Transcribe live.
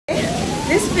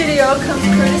video comes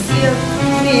courtesy of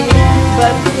me,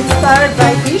 but inspired by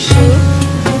Ishu.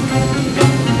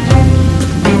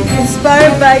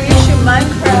 Inspired by Ishu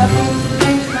Minecraft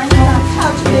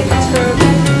how to make a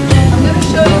turban. I'm going to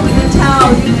show you with the towel.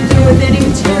 You can do it with any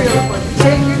material.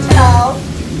 Take your towel,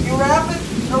 you wrap it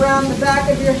around the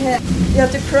back of your head. You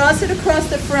have to cross it across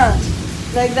the front,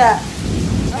 like that.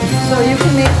 So you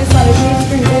can make this on a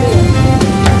shoestring video.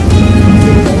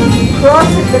 Cross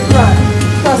it the front.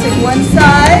 Crossing one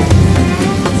side,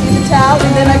 see the towel,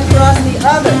 and then I cross the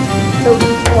other. So,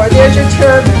 or there's your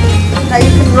turban. Now you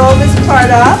can roll this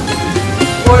part up,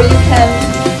 or you can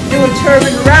do a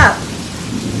turban wrap.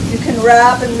 You can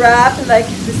wrap and wrap, like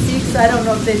the Sikhs, I don't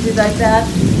know if they do like that,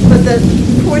 but the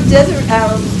poor desert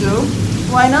Arabs do.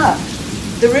 Why not?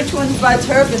 The rich ones buy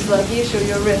turbans like Ishu,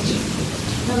 you're rich.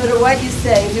 No matter what you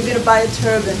say, if you're going to buy a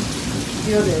turban,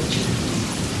 you're rich.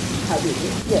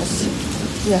 Habibi. Yes.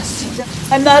 Yes.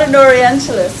 I'm not an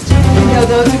Orientalist. You know,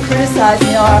 those who criticize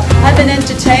me are. I'm an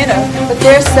entertainer, but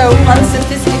they're so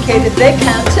unsophisticated they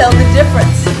can't tell the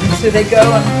difference. So they go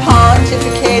on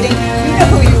pontificating. You know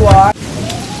who you are.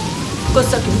 Go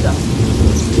suck your thumb.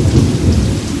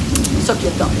 Suck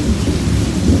your thumb.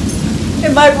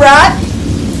 Am I brat?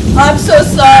 I'm so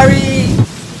sorry.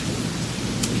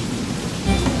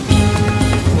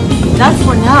 Not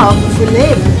for now, but for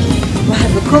later. We'll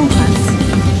have the kumquats.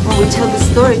 When we tell the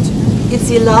story, it's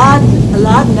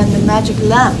Aladdin and the magic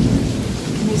lamp.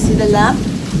 Can you see the lamp?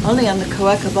 Only on the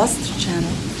Kawakeb Astra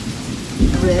channel.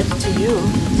 Red to you.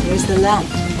 Here's the lamp.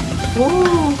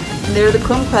 Ooh, and there are the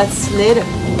kumquats later.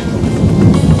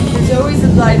 There's always a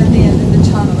light at the end of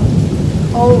the tunnel.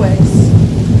 Always.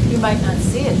 You might not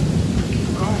see it.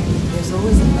 Keep going. There's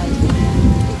always a light.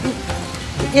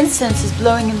 The incense is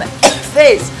blowing in my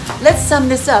face. Let's sum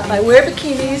this up. I wear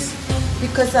bikinis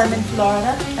because I'm in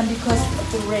Florida and because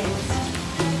of the rains.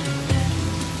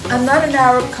 I'm not an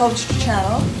Arab culture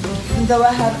channel, even though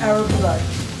I have Arab blood.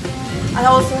 I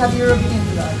also have European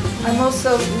blood. I'm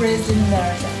also raised in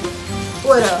America.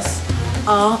 What else?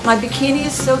 Oh, my bikini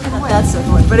is soaking wet. That's so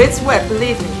wet, but it's wet,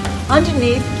 believe me.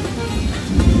 Underneath,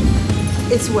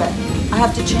 it's wet. I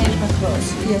have to change my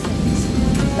clothes. Yes, it is.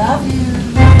 Love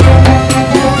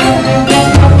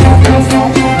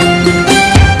you.